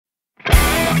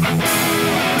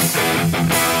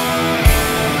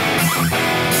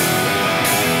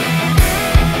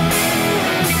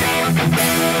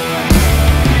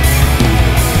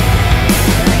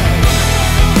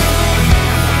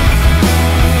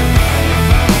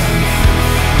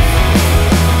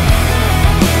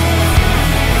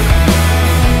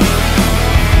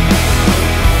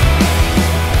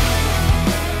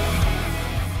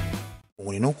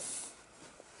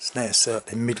Now it's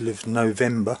the middle of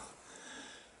November,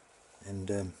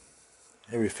 and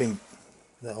everything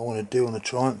that I want to do on the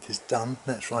Triumph is done.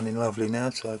 That's running lovely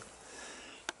now, so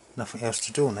nothing else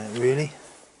to do on that really,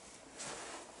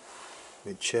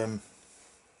 which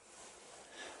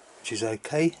is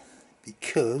okay,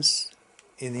 because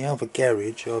in the other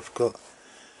garage I've got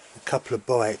a couple of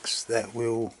bikes that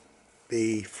will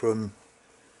be from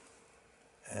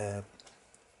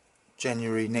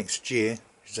January next year,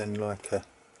 which is only like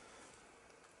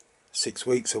 6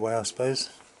 weeks away, I suppose.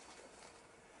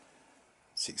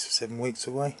 6 or 7 weeks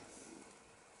away.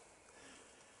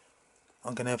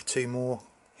 I'm going to have 2 more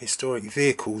historic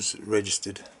vehicles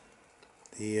registered.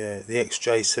 The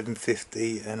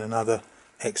XJ750 and another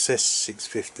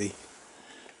XS650.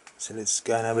 So let's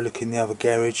go and have a look in the other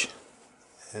garage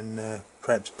and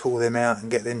perhaps pull them out and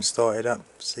get them started up.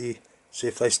 See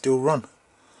if they still run.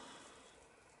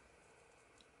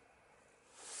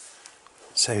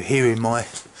 So here in my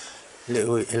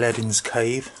little Aladdin's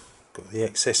cave, got the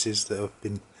XS's that I've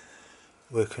been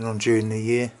working on during the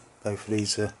year. Both of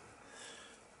these are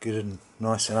good and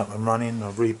nice and up and running.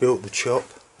 I've rebuilt the chop,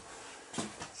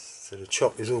 so the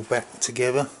chop is all back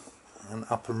together and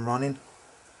up and running.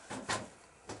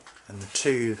 And the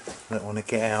 2 that I want to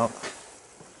get out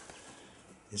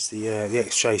is the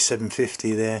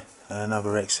XJ750 there and another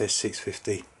XS650,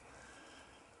 the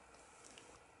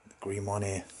green one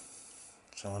here.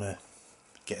 So I want to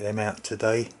get them out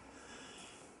today,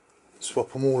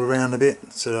 swap them all around a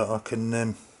bit so that I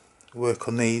can work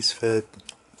on these for,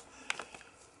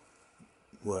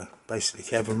 well, basically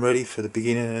have them ready for the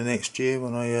beginning of next year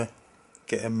when I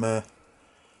get them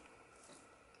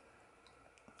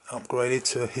upgraded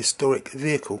to a historic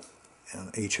vehicle,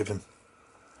 each of them.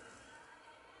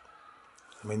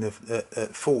 I mean,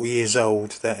 at 40 years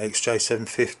old, that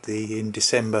XJ750 in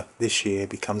December this year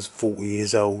becomes 40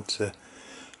 years old, so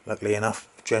luckily enough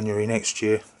January next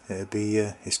year it'll be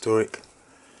historic.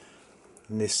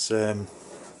 And this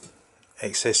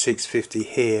XS650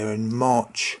 here in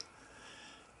March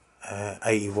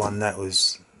 81 that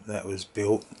was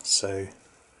built, so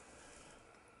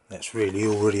that's really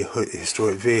already a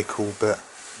historic vehicle, but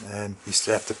you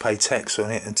still have to pay tax on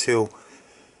it until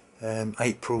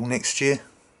April next year.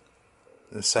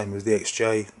 The same with the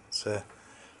XJ, so,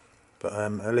 but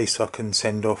at least I can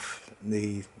send off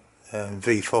the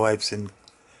V5s and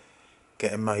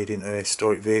get them made into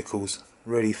historic vehicles,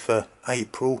 ready for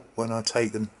April when I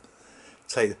take the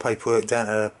paperwork down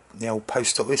to the old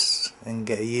post office and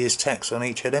get a year's tax on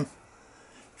each of them,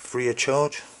 free of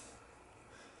charge.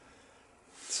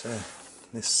 So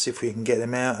let's see if we can get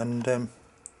them out and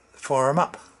fire them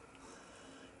up.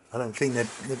 I don't think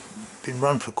they've been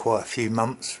run for quite a few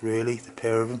months really, the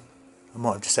pair of them. I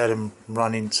might have just had them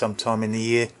running sometime in the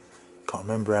year. Can't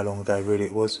remember how long ago really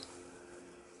it was.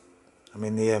 I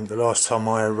mean, the last time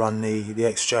I run the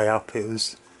XJ up, it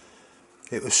was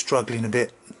struggling a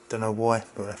bit. Don't know why,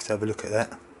 but we'll have to have a look at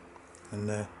that. And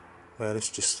well, let's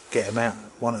just get them out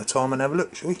one at a time and have a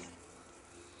look, shall we?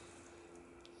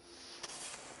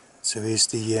 So here's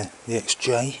the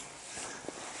XJ.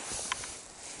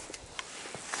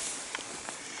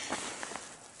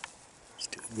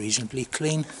 Still reasonably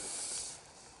clean.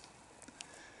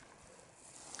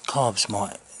 Carbs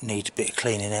might need a bit of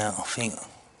cleaning out, I think.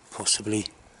 Possibly.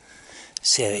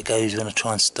 See how it goes when I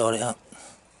try and start it up.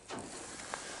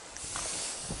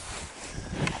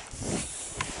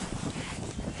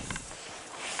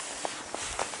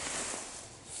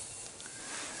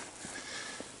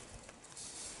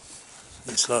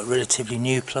 Looks like relatively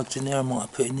new plugs in there. I might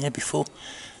have put in there before.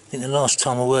 I think the last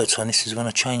time I worked on this is when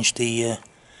I changed the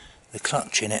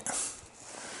clutch in it.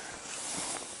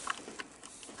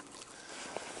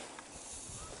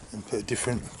 And put a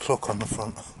different clock on the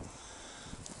front.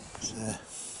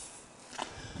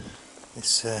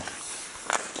 So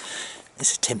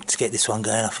let's attempt to get this one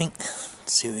going, I think.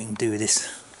 Let's see what we can do with this.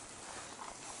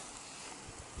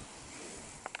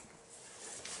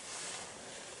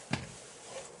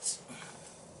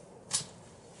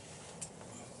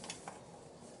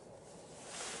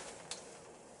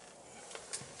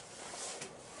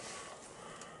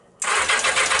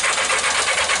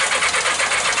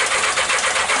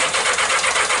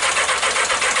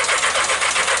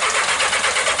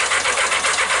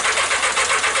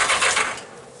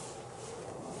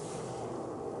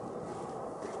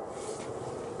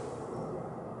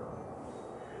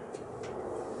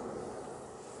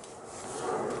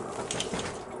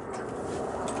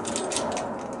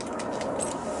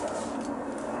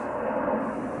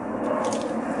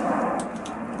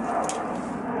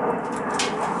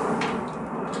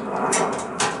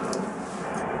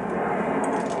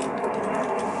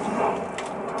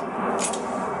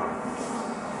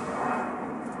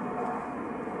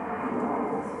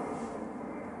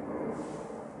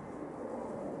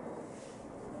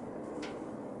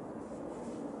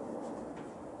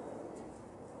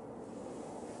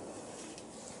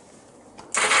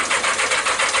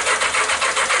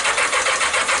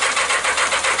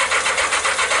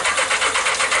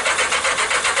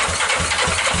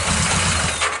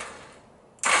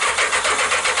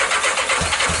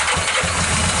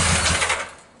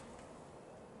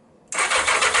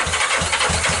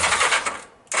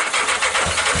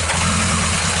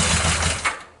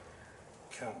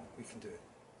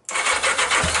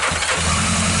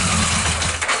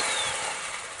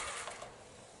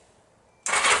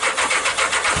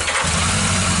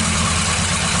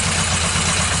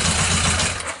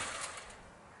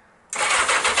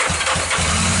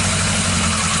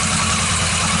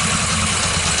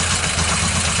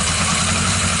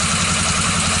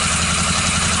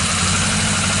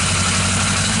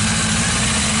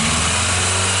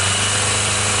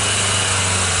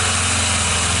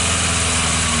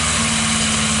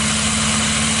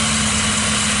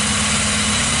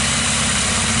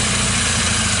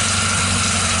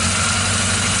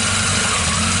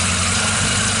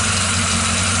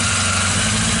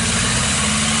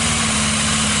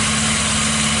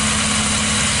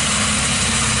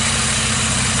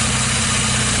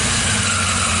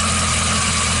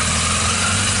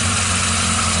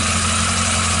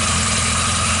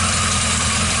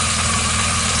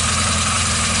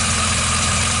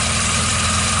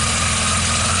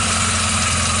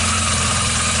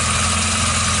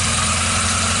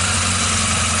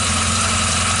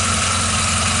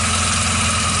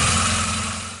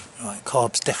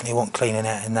 carbs definitely want cleaning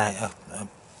out in that. It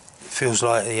feels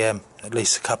like the at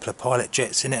least a couple of pilot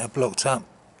jets in it are blocked up.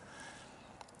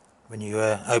 When you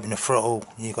open the throttle,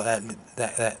 you got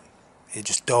that it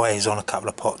just dies on a couple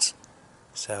of pots.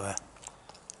 So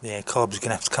yeah, carbs are going to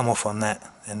have to come off on that,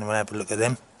 and we'll have a look at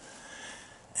them.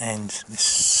 And let's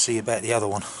see about the other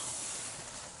one.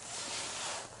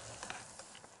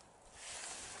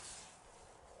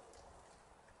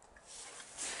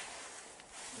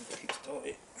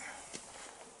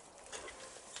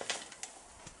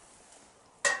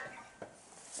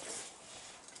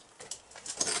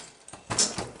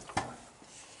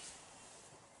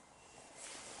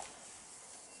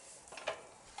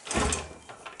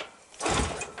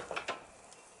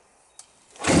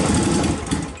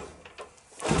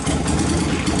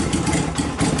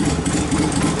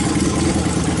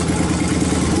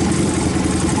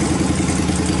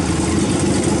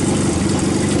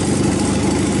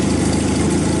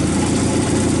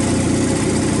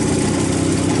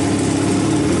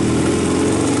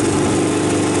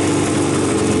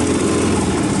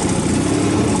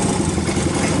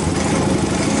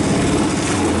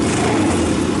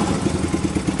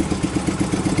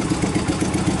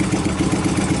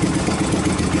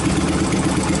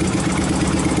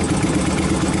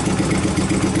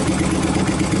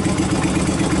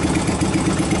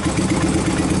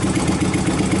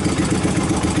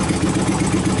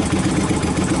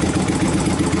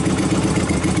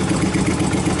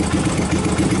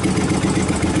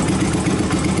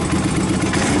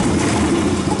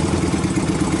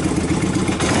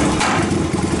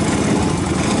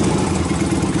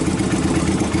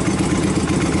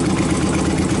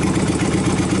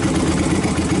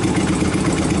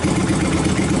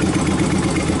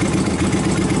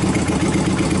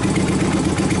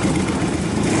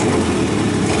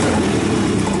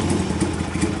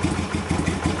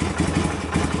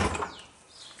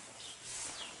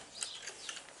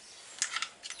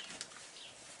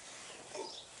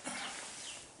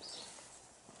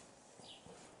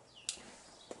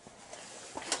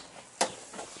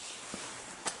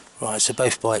 Right, so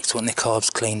both bikes want their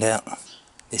carbs cleaned out.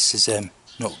 This is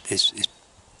it's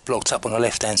blocked up on the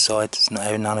left hand side, it's not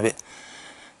having none of it.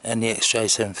 And the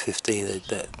XJ750,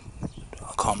 that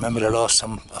I can't remember the last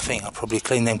time. I think I probably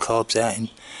cleaned them carbs out in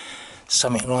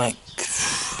something like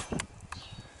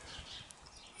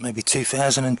maybe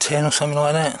 2010 or something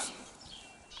like that.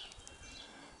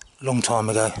 Long time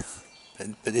ago.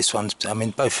 But this one's, I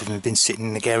mean, both of them have been sitting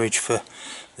in the garage for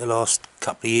the last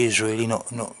couple of years really, not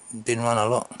been run a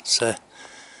lot. So I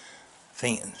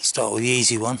think start with the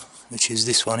easy one, which is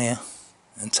this one here,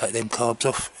 and take them carbs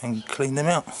off and clean them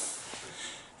out,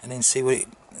 and then see what it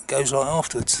goes like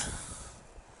afterwards.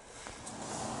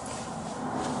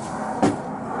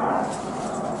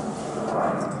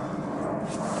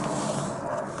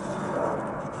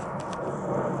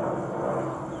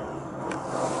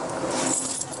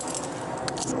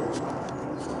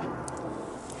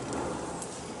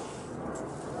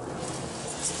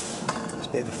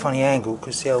 Bit of a funny angle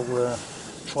because the old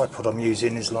tripod I'm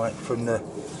using is like from the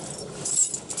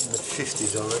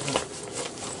 50s, I reckon.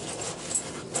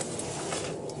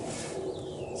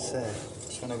 So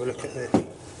just want to have a look at the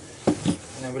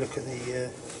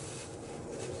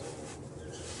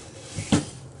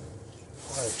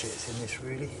pilot jets in this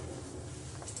really.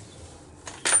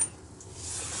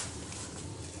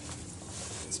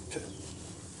 Let's put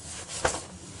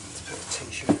a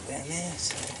t-shirt down there.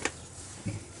 So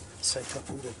soak up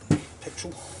all the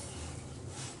petrol.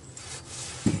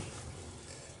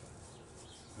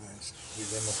 Let's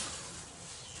leave them off.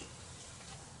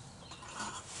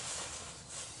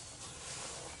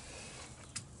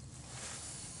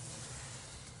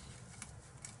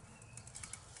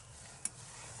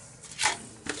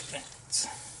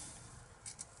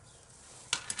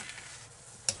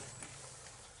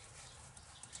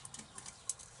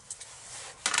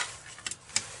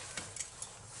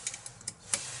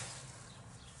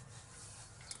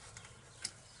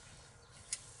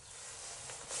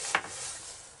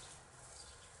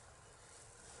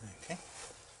 Okay.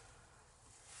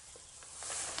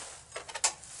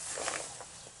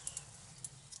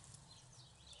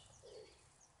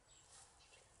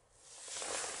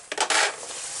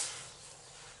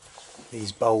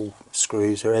 These bowl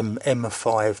screws are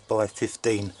M5 by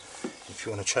 15 if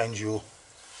you want to change your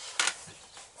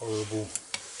horrible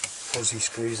Aussie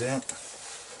screws out.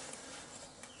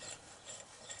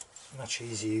 Much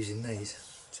easier using these, I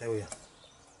tell you.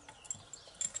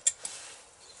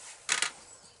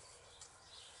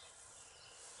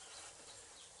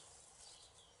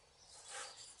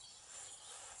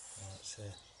 Right, so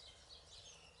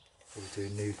we'll do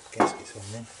new gaskets on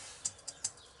then.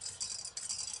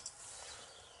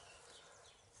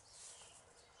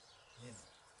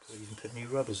 put new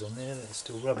rubbers on there, they're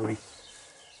still rubbery.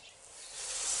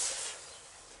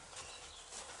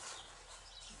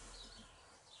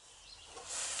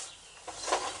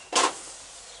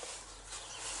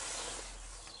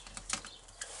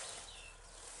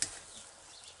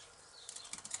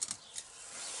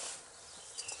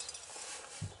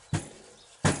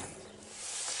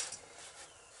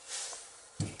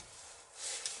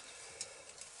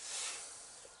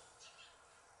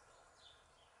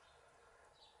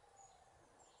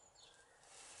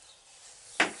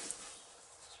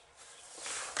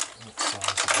 What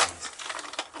size are these?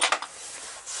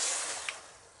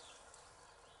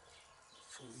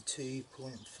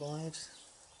 42.5.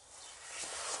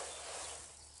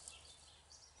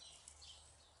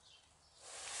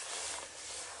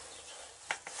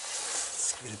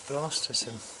 Let's give it a blast with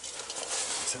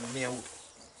some of the old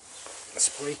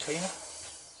spray cleaner.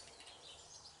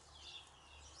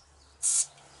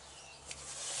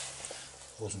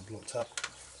 Wasn't blocked up.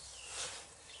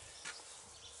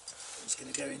 I'm just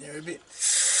going to go in there a bit.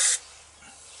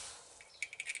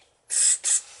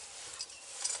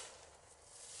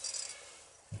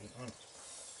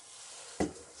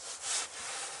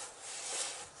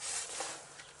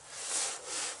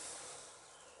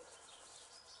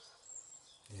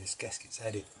 This gasket's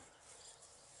had it.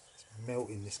 It's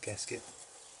melting, this gasket.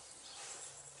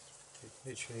 It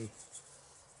literally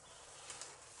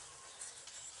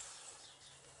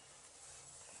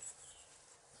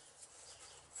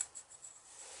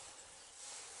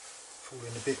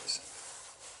falling to bits.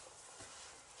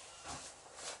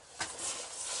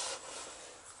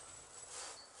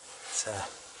 So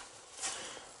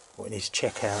what we need to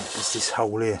check out is this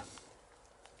hole here,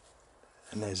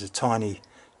 and there's a tiny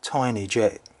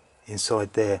jet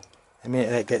inside there. The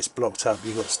minute that gets blocked up,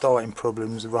 you've got starting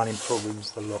problems, running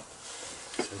problems, the lot.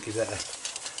 So give that a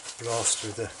blast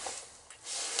with the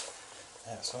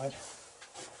outside.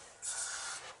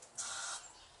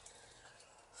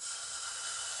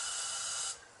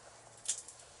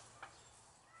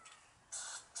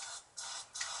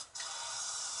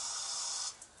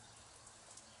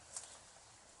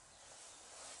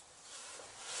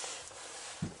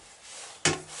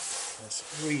 That's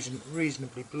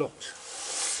reasonably blocked.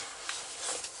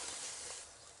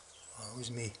 That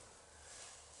was my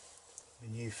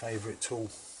new favourite tool.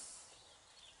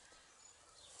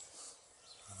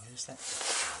 Where's that?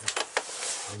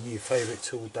 My new favourite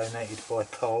tool donated by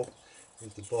Carl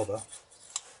with the bobber.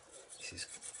 This is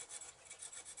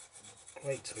a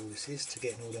great tool, this is, to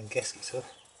getting all them gaskets off.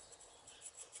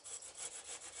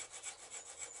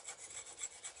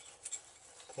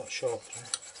 Quite sharp, you know?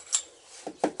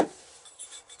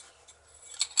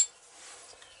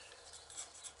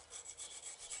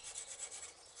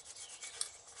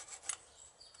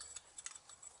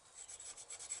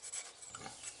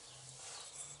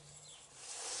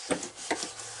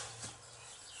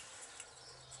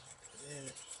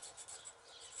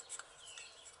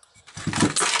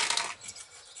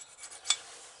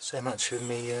 So much for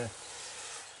me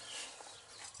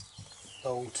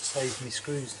bowl to save me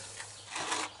screws.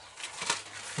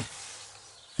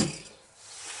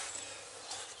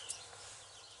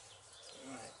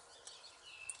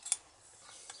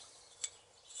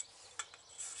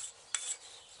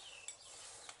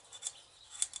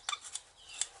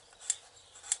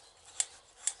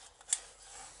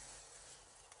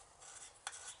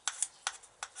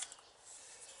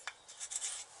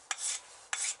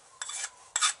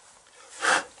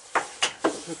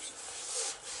 Oops.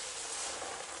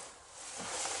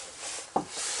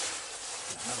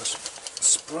 Another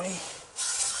spray.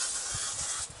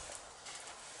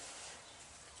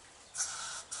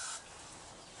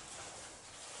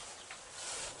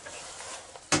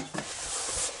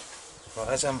 Right,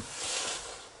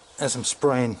 as I'm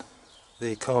spraying,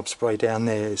 the carb spray down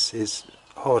there is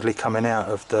hardly coming out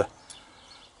of the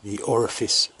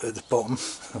orifice at the bottom,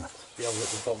 the hole at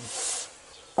the bottom.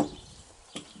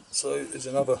 So there's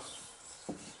another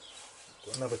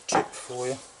tip for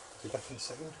you. I'll be back in a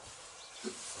second.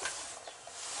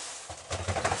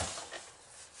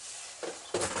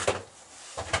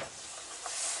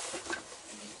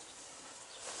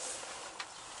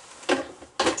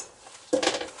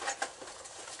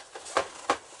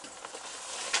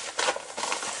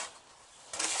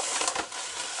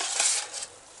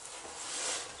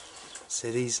 So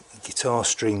these guitar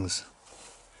strings,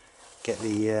 get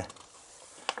the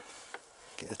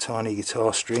tiny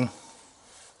guitar string,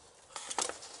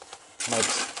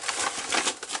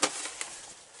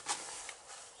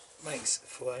 makes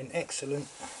for an excellent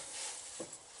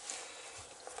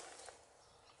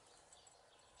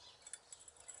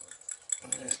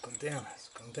it's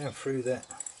gone down through that.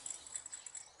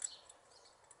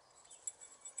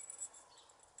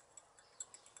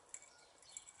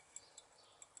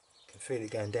 feel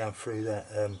it going down through that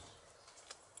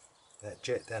that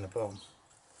jet down the bottom.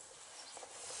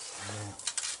 Now,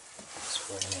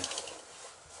 spraying out.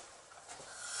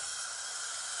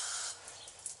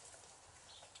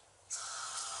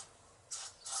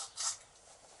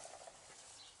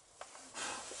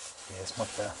 Yeah, it's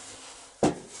much better.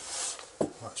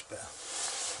 Much better.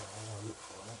 That's what I want to look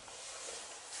for now.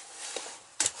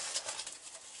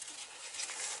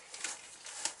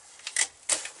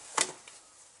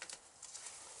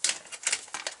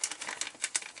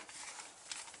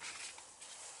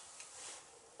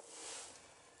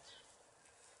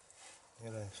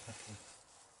 Look at those fucking...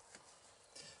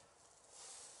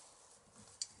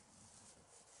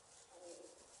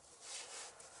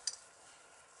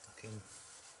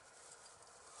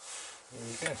 There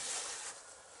you go.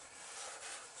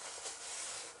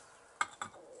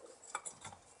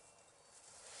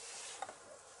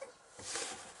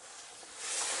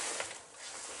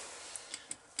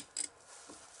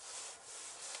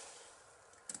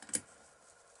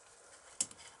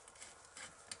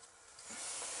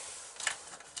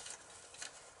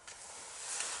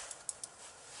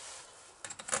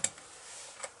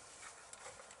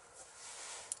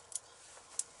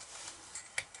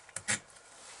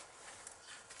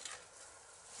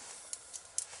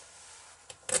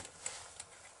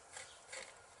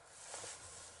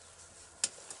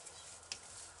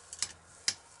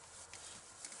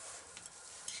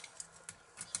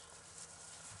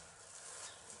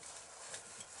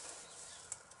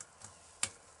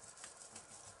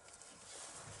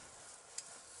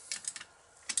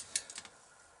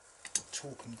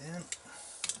 Torque them down.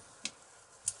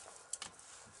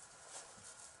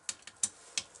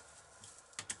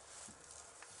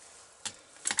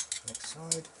 Next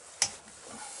side.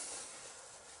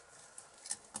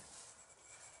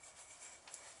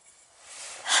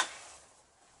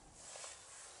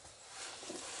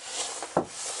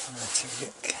 Let's have a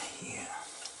look here.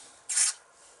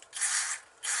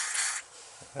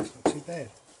 That's not too bad.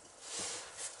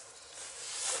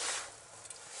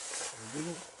 A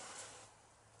wiggle.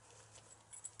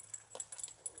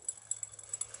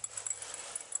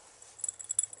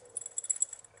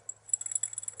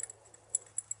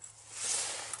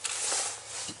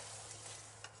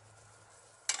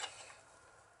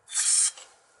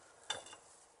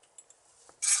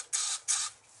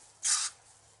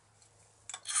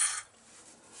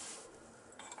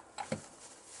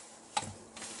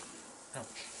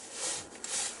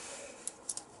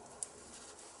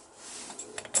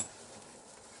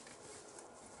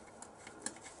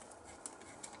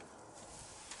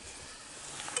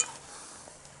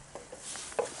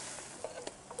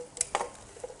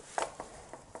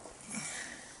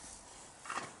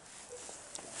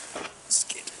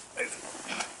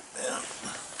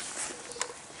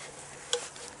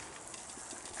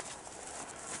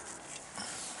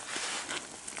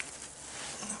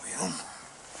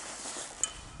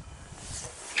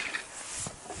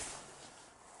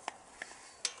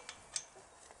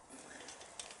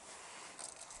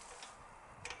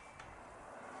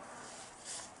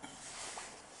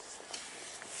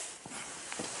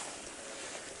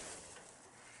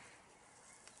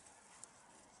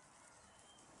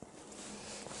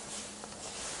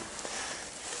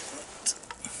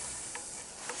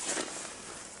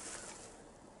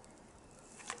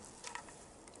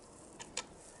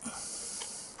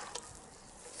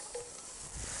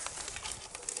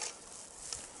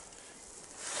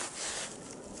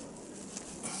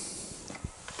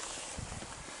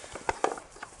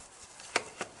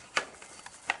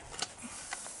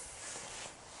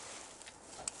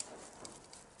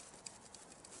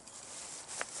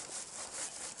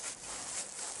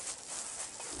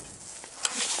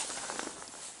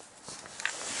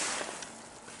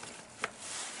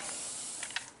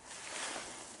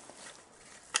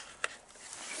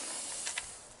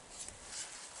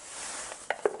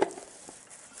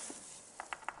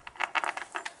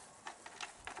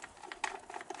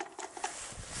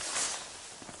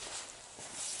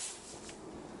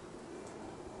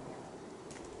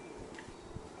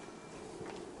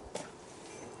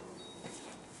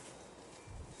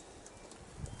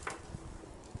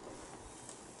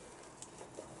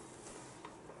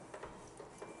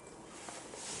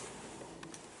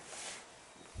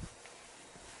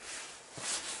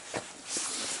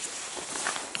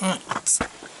 Right,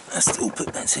 let's all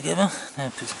put that together. Now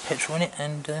put some petrol in it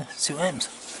and see what happens.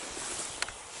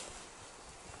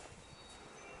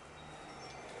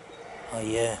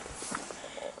 I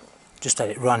just had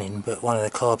it running, but one of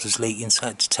the carbs was leaking, so I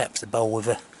had to tap the bowl with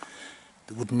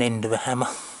the wooden end of a hammer,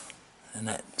 and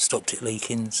that stopped it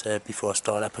leaking. So before I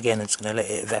start up again, I'm just going to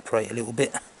let it evaporate a little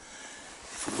bit,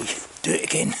 before we do it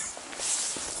again.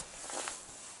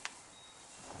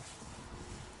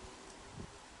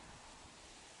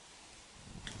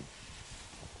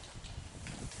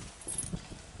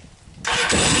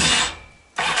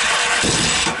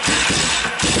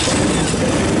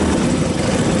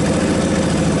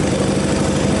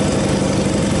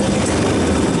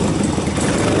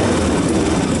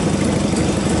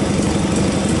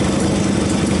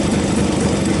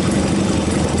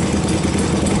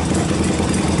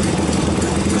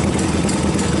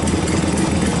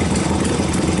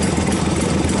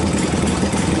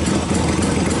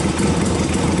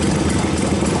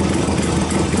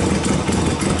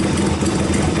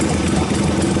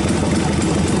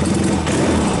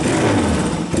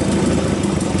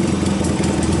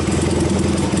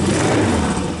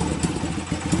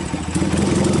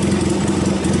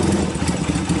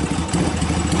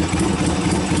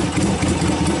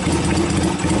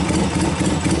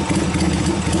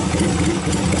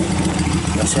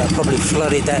 So I probably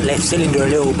flooded that left cylinder a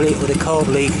little bit with the carb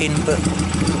leaking, but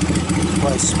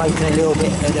well, it's smoking a little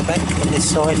bit at the back on this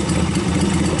side.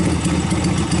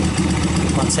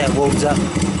 Once that warms up,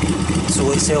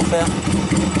 sort itself out.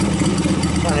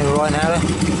 Running right now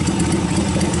though.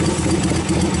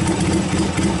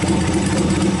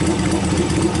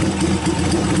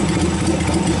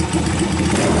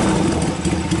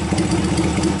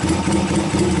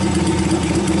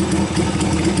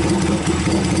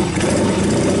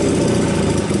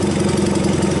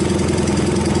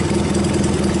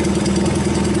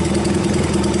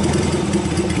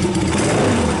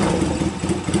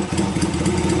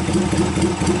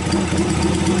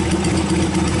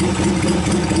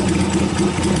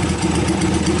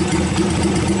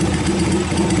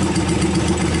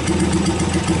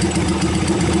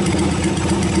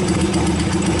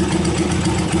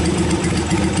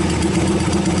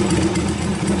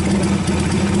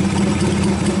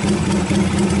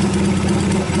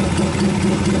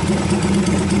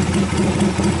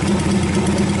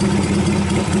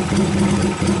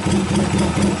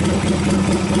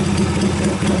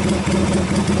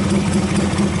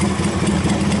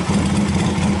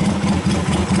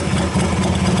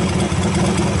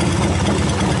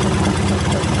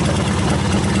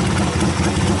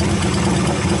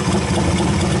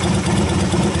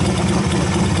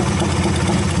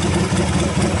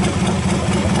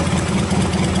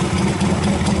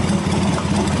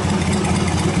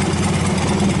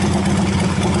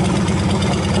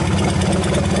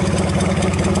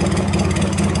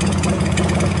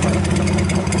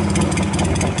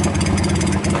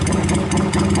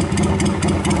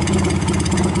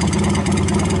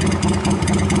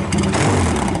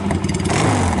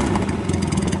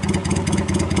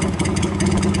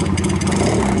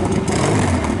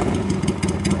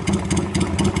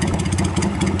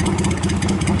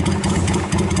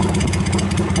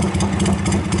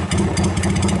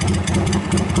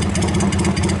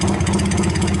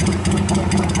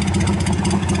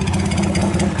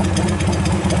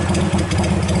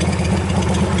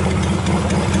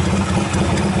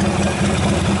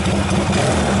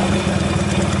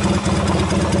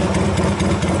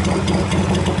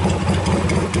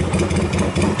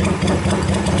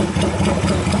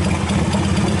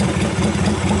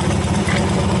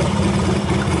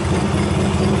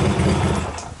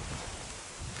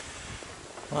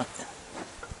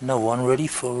 Another one ready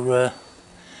for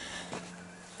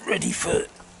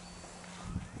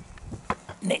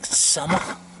next summer.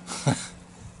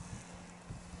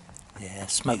 Yeah,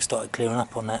 smoke started clearing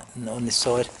up on that on this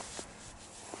side.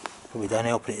 Probably don't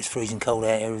help it, it's freezing cold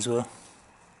out here as well.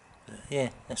 But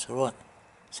yeah, that's alright.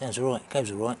 Sounds alright,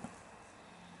 goes alright.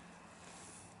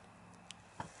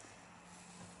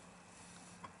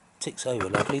 Ticks over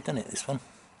lovely, doesn't it, this one?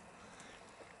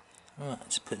 Right,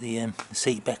 let's put the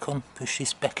seat back on, push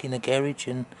this back in the garage,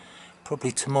 and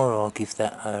probably tomorrow I'll give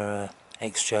that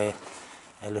XJ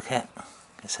a look at,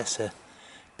 because that's a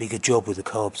bigger job with the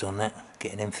carbs on that,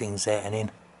 getting them things out and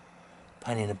in.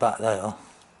 Pain in the butt they are.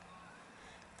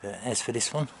 But as for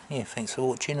this one, yeah, thanks for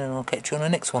watching, and I'll catch you on the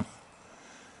next one.